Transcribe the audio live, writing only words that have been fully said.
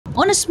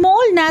On a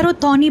small narrow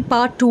thorny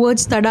path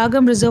towards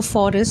Tadagam Reserve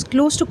Forest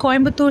close to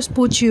Coimbatore's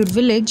Puchiyur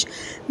village,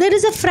 there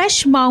is a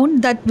fresh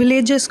mound that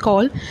villagers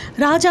call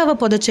Rajava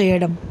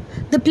Podachayadam,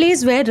 the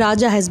place where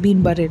Raja has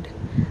been buried.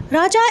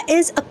 Raja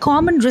is a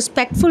common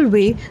respectful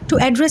way to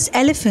address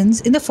elephants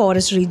in the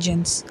forest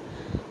regions.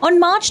 On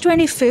March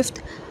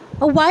 25th,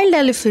 a wild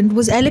elephant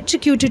was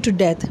electrocuted to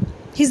death.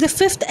 He is the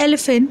fifth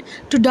elephant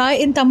to die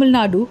in Tamil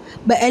Nadu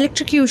by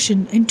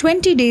electrocution in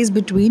 20 days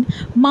between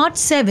March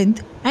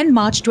 7th and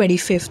March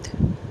 25th.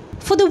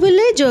 For the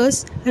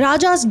villagers,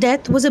 Raja's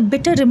death was a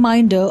bitter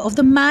reminder of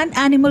the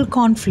man-animal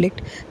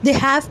conflict they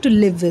have to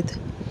live with.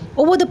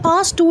 Over the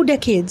past 2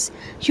 decades,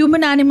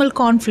 human-animal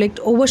conflict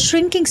over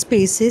shrinking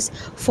spaces,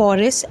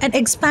 forests and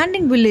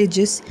expanding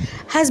villages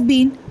has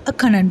been a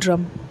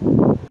conundrum.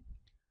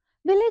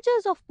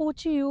 Villagers of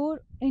Pochiyur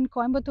in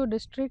Coimbatore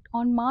district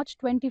on March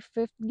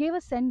 25th gave a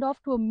send-off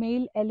to a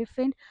male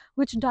elephant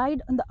which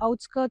died on the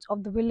outskirts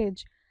of the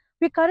village.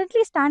 We are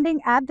currently standing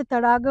at the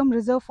Tadagam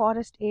Reserve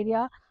Forest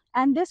area,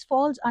 and this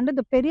falls under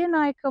the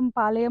Periyanayakkam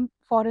Palayam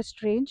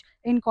Forest Range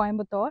in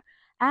Coimbatore.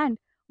 And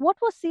what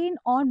was seen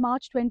on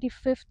March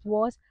 25th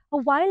was a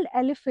wild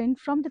elephant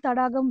from the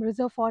Tadagam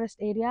Reserve Forest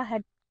area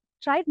had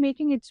tried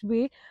making its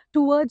way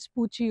towards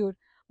Pochiyur.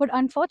 But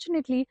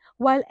unfortunately,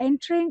 while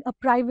entering a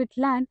private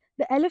land,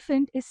 the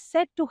elephant is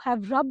said to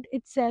have rubbed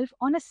itself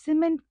on a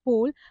cement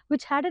pole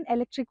which had an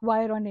electric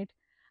wire on it.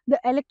 The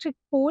electric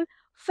pole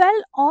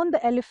fell on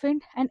the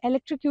elephant and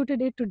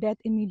electrocuted it to death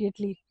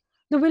immediately.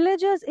 The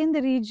villagers in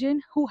the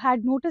region who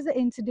had noticed the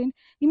incident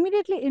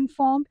immediately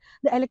informed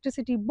the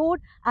electricity board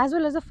as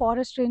well as the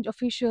forest range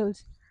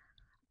officials.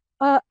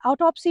 An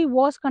autopsy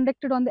was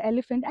conducted on the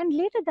elephant, and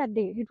later that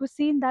day it was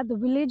seen that the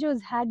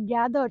villagers had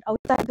gathered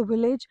outside the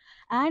village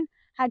and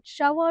had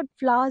showered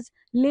flowers,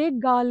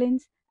 laid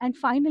garlands, and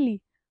finally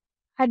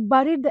had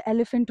buried the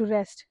elephant to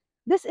rest.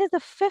 This is the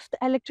 5th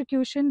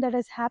electrocution that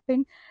has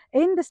happened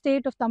in the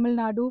state of Tamil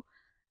Nadu,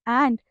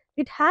 and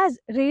it has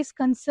raised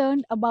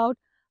concern about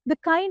the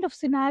kind of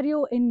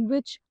scenario in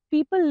which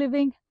people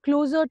living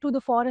closer to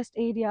the forest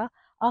area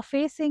are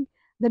facing,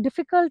 the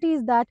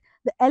difficulties that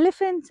the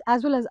elephants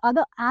as well as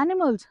other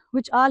animals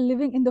which are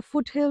living in the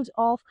foothills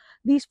of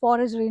these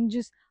forest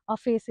ranges are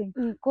facing.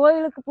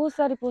 கோயிலுக்கு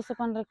பூசாரி பூசை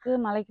பண்ணுறதுக்கு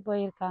மலைக்கு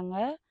போயிருக்காங்க.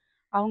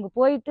 அவங்க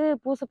போயிட்டு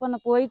பூசை பண்ண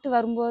போயிட்டு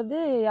வரும்போது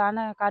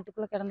யானை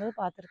காட்டுக்குள்ளே கிடந்தது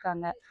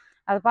பார்த்துருக்காங்க.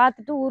 அதை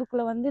பார்த்துட்டு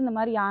ஊருக்குள்ளே வந்து இந்த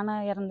மாதிரி யானை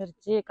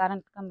இறந்துருச்சு,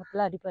 கரண்ட்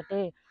கம்பத்தில்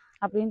அடிபட்டு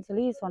அப்படின்னு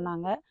சொல்லி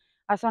சொன்னாங்க.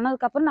 அது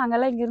சொன்னதுக்கப்புறம்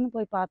நாங்கள்லாம் இங்கேருந்து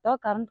போய் பார்த்தோம்.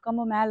 கரண்ட்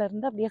கம்பம் மேலே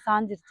இருந்து அப்படியே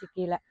சாஞ்சிருச்சு,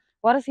 கீழே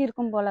உரசி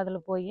இருக்கும் போல்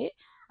அதில் போய்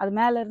அது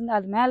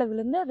மேலே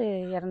விழுந்து அது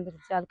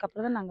இறந்துருச்சு.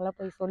 அதுக்கப்புறம் தான் நாங்களாம்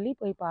போய் சொல்லி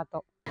போய்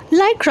பார்த்தோம்.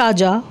 Like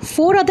Raja,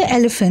 4 other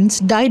elephants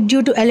died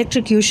due to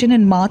electrocution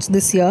in March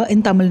this year in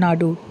Tamil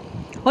Nadu.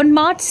 On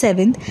March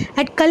 7th,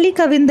 at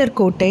Kallikavindar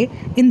Kote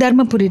in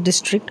Dharmapuri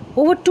district,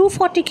 over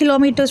 240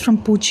 kilometers from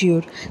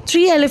Puchiyur,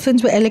 3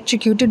 elephants were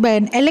electrocuted by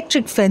an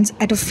electric fence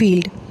at a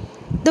field.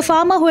 The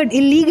farmer who had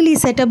illegally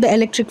set up the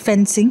electric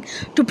fencing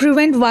to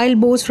prevent wild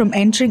boars from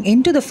entering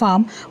into the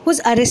farm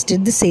was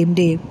arrested the same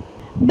day.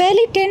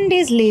 Barely 10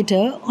 days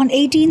later, on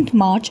 18th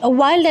March, a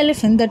wild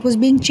elephant that was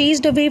being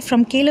chased away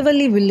from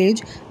Kelavalli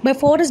village by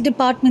Forest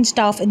Department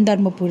staff in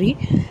Dharmapuri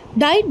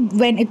died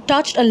when it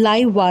touched a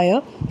live wire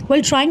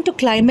while trying to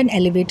climb an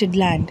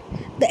elevated land.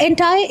 The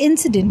entire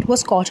incident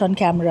was caught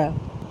on camera.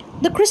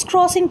 The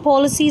crisscrossing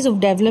policies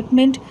of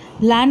development,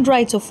 land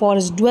rights of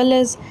forest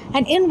dwellers,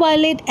 and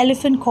inviolate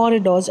elephant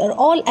corridors are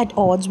all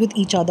at odds with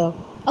each other.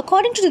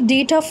 According to the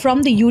data from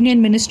the Union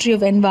Ministry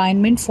of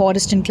Environment,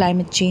 Forest and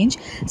Climate Change,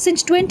 since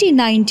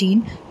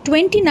 2019,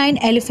 29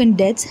 elephant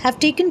deaths have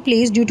taken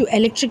place due to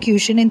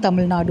electrocution in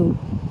Tamil Nadu.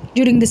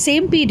 During the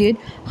same period,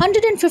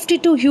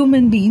 152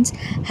 human beings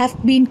have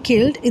been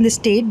killed in the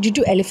state due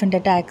to elephant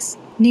attacks.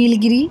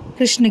 Nilgiri,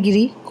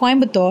 Krishnagiri,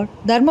 Coimbatore,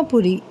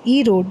 Dharmapuri,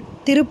 Erode,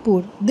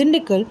 Tirupur,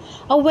 Dindigul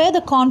are where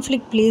the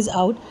conflict plays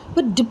out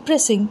with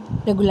depressing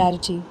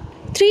regularity.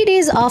 3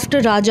 days after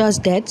Raja's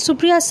death,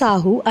 Supriya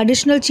Sahu,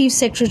 Additional Chief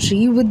Secretary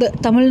with the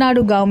Tamil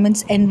Nadu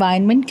government's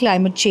Environment,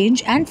 Climate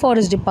Change and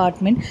Forest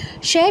Department,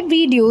 shared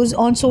videos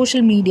on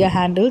social media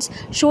handles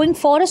showing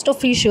forest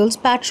officials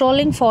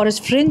patrolling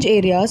forest fringe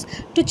areas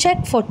to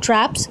check for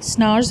traps,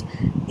 snares,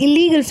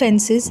 illegal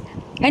fences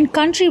and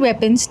country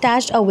weapons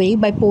stashed away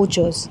by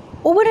poachers.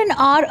 Over an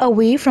hour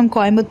away from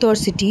Coimbatore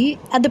city,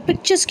 at the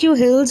picturesque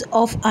hills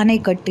of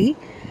Anaikatti,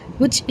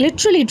 which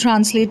literally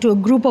translate to a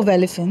group of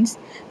elephants,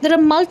 there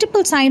are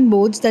multiple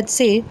signboards that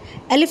say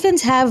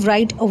elephants have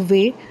right of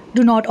way,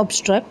 do not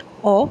obstruct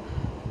or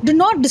do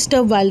not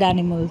disturb wild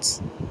animals.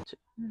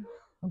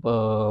 இப்போ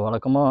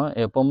வழக்கமாக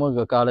எப்போவும்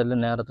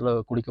காலையில் நேரத்தில்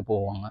குளிக்க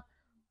போவாங்க.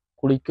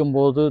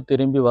 குளிக்கும்போது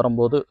திரும்பி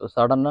வரும்போது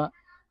சடனாக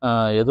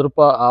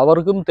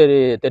அவருக்கும்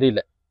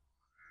தெரியல,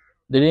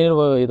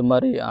 திடீர்னு இது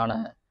மாதிரி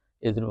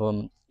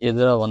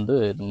எதிராக வந்து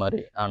இது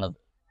மாதிரி ஆனது.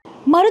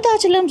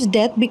 Marudachalam's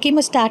death became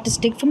a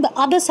statistic from the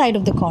other side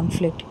of the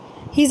conflict.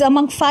 He is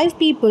among 5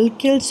 people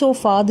killed so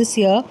far this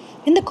year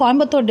in the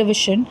Coimbatore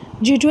division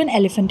due to an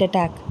elephant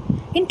attack.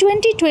 In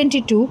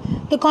 2022,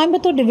 the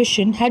Coimbatore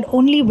division had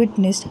only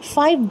witnessed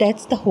 5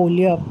 deaths the whole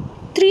year.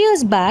 3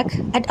 years back,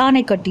 at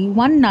Anekatti,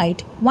 one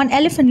night, one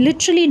elephant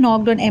literally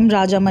knocked on M.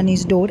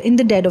 Rajamani's door in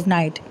the dead of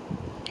night.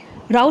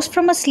 Roused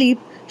from her sleep,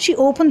 she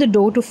opened the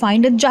door to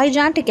find a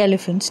gigantic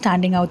elephant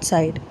standing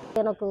outside.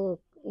 எனக்கு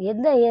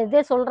எதை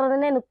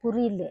சொல்கிறதுனே எனக்கு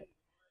புரியல.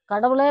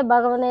 கடவுளே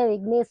பகவானே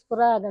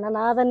விக்னேஸ்வரா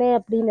கணநாதனே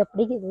அப்படின்னு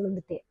அப்படி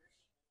விழுந்துட்டேன்.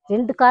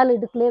 2 கால்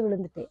இடுக்குலே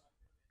விழுந்துட்டேன்.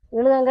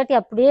 விழுதங்காட்டி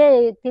அப்படியே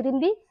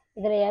திரும்பி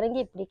இதில் இறங்கி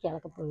இப்படி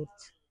கிழக்க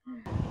போயிடுச்சு.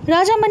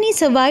 Rajamani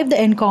survived the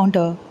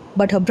encounter,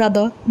 but her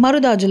brother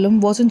Marudajalam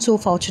wasn't so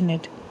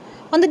fortunate.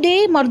 On the day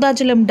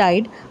Marudajalam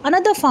died,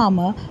 another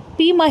farmer,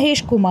 P.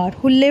 Mahesh Kumar,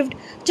 who lived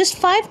just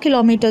 5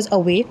 kilometers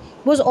away,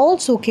 was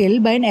also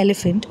killed by an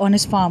elephant on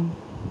his farm.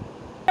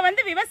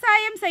 வந்து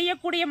விவசாயம்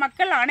செய்யக்கூடிய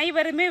மக்கள்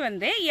அனைவருமே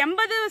வந்து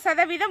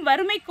 80%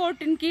 வறுமை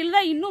கோட்டின் கீழ்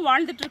தான் இன்னும்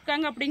வாழ்ந்துட்டு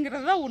இருக்காங்க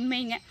அப்படிங்கிறது தான்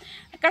உண்மைங்க.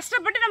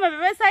 கஷ்டப்பட்டு நம்ம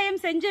விவசாயம்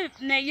செஞ்சு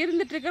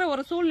இருந்துட்டு இருக்கிற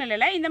ஒரு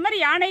சூழ்நிலையில் இந்த மாதிரி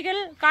யானைகள்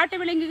காட்டு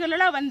விலங்குகள்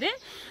எல்லாம் வந்து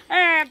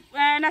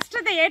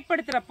நஷ்டத்தை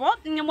ஏற்படுத்துகிறப்போ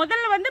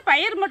முதல்ல வந்து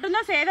பயிர்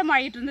மட்டும்தான்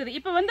சேதமாயிட்டு இருந்தது.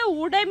 இப்போ வந்து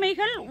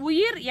உடைமைகள்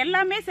உயிர்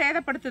எல்லாமே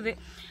சேதப்படுத்துது.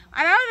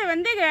 அதாவது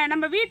வந்து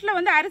நம்ம வீட்டில்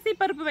வந்து அரிசி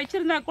பருப்பு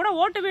வச்சுருந்தா கூட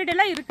ஓட்டு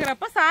வீடெல்லாம்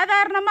இருக்கிறப்போ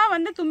சாதாரணமாக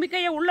வந்து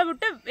தும்பிக்கையை உள்ளே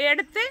விட்டு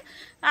எடுத்து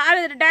அது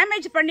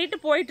டேமேஜ் பண்ணிட்டு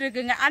போயிட்டு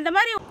இருக்குங்க. அந்த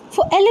மாதிரி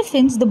For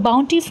elephants, the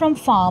bounty from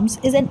farms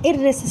is an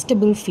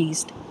irresistible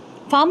feast.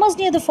 Farmers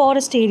near the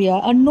forest area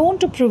are known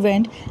to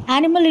prevent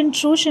animal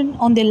intrusion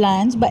on their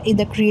lands by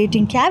either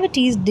creating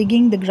cavities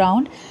digging the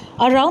ground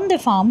around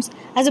their farms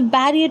as a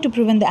barrier to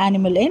prevent the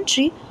animal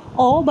entry,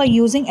 or by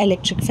using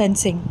electric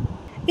fencing.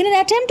 In an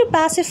attempt to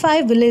pacify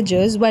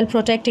villagers while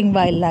protecting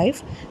wildlife,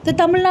 the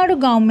Tamil Nadu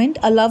government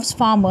allows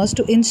farmers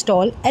to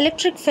install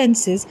electric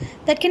fences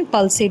that can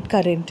pulsate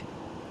current.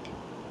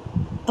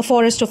 A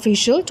forest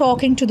official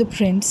talking to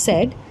ThePrint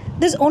said,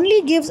 "This only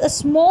gives a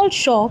small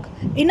shock,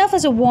 enough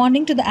as a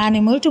warning to the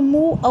animal to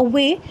move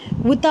away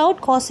without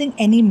causing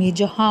any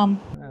major harm."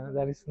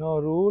 There is no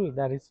rule,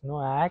 there is no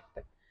act,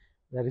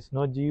 there is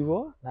no GO,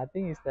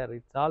 nothing is there.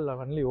 It's all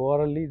only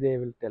orally they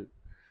will tell.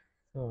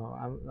 So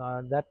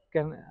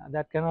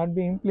that cannot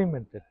be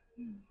implemented.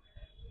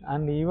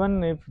 And even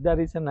if there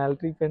is an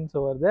electric fence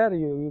over there,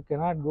 you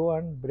cannot go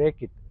and break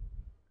it,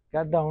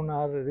 cut down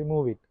or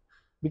remove it,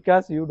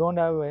 because you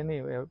don't have any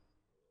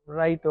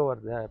right over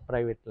the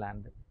private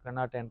land. You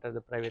cannot enter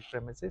the private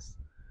premises,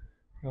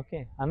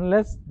 okay,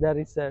 unless there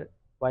is a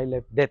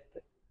wildlife death.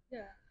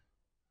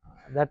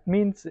 That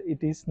means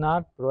it is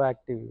not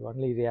proactive,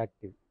 only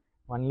reactive.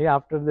 Only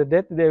after the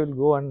death they will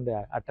go and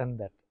attend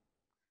that.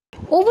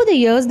 Over the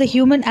years, the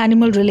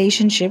human-animal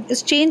relationship is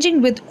changing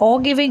with awe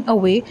giving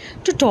away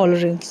to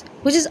tolerance,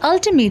 which is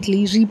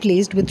ultimately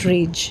replaced with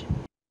rage.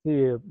 See,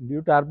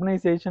 due to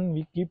urbanization,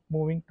 we keep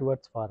moving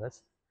towards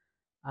forests,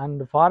 and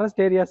forest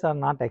areas are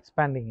not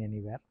expanding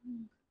anywhere,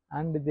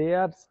 and they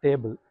are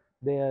stable.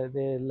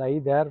 They lie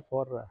there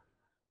for.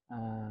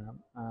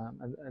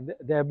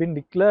 They have been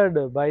declared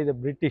by the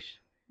British.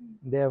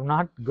 They have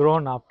not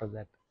grown after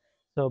that.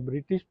 So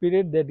British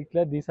period they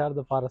declared these are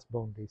the forest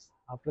boundaries.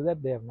 After that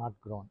they have not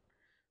grown.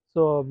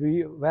 So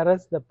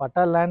whereas the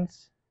pata lands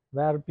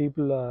where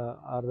people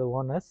are the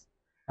owners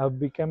have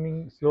becoming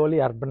slowly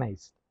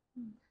urbanized.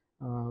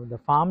 The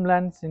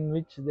farmlands in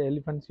which the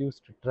elephants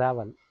used to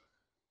travel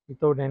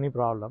without any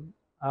problem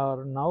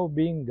are now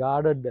being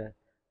guarded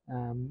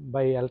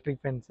by electric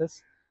fences,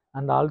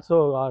 and also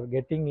are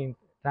getting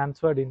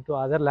transferred into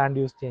other land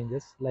use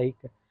changes like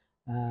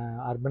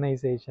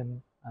urbanization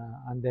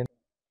and then.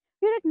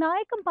 We're at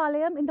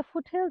Nayakampalayam in the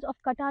foothills of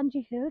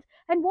Katanji Hills,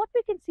 and what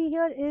we can see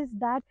here is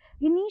that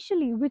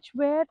initially, which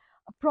were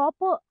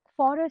proper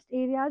forest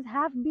areas,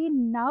 have been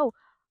now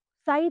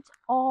sites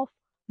of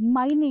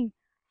mining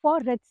for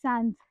red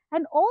sands.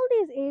 And all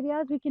these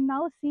areas, we can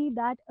now see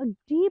that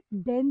deep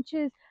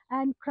benches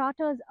and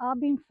craters are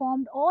being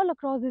formed all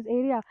across this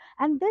area.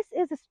 And this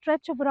is a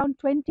stretch of around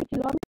 20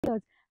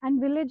 kilometers. And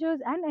villagers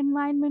and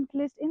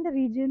environmentalists in the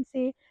region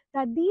say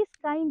that these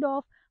kind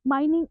of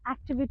mining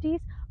activities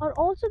are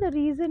also the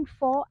reason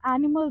for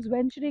animals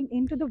venturing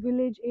into the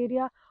village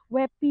area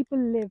where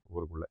people live.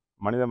 ஊருக்குள்ள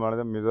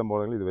மனித மிருகம்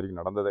போதங்கள் இது வரைக்கும்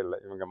நடந்ததே இல்லை.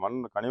 இவங்க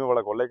கனிம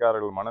வள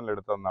கொள்ளைக்காரர்கள் மணல்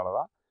எடுத்ததுனால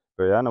தான்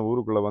இப்போ ஏன்னா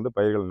ஊருக்குள்ள வந்து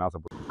பயிர்கள்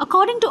நாசப்படும்.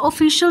 According to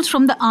officials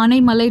from the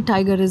Anaimalai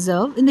Tiger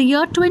Reserve, in the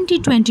year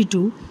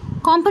 2022,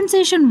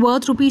 compensation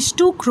worth rupees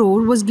 2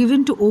 crore was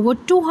given to over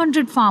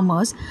 200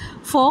 farmers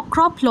for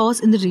crop loss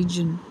in the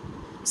region.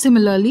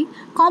 Similarly,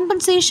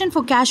 compensation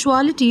for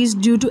casualties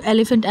due to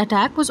elephant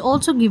attack was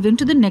also given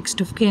to the next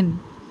of kin.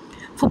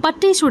 For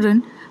Patteswaran,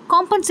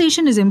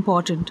 compensation is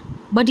important,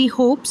 but he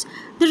hopes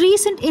the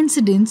recent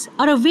incidents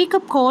are a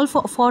wake-up call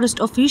for forest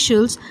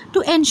officials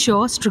to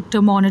ensure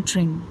stricter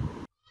monitoring.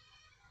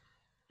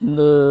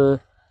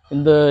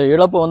 இந்த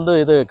இழப்பு வந்து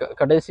இது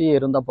கடைசி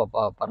இருந்தால்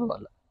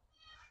பரவாயில்ல.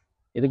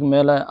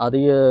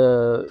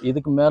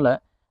 இதுக்கு மேலே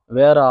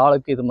வேற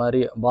ஆளுக்கு இது மாதிரி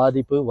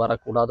பாதிப்பு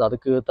வரக்கூடாது.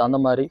 அதுக்கு தகுந்த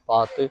மாதிரி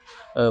பார்த்து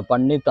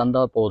பண்ணி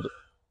தந்தா போதும்.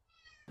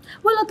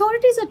 Well,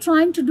 authorities are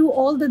trying to do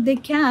all that they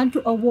can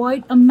to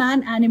avoid a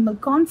man-animal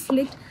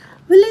conflict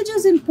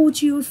Villagers in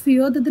Pochiyur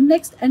fear that the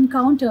next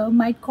encounter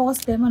might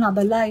cost them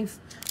another life.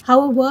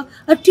 However,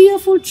 a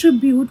tearful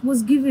tribute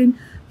was given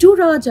to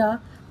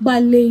Raja by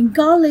laying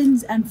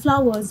garlands and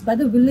flowers by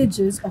the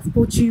villagers of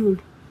Pochiyur.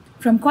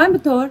 From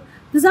Coimbatore,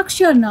 this is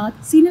Akshya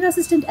Nath, Senior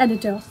Assistant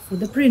Editor for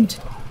ThePrint.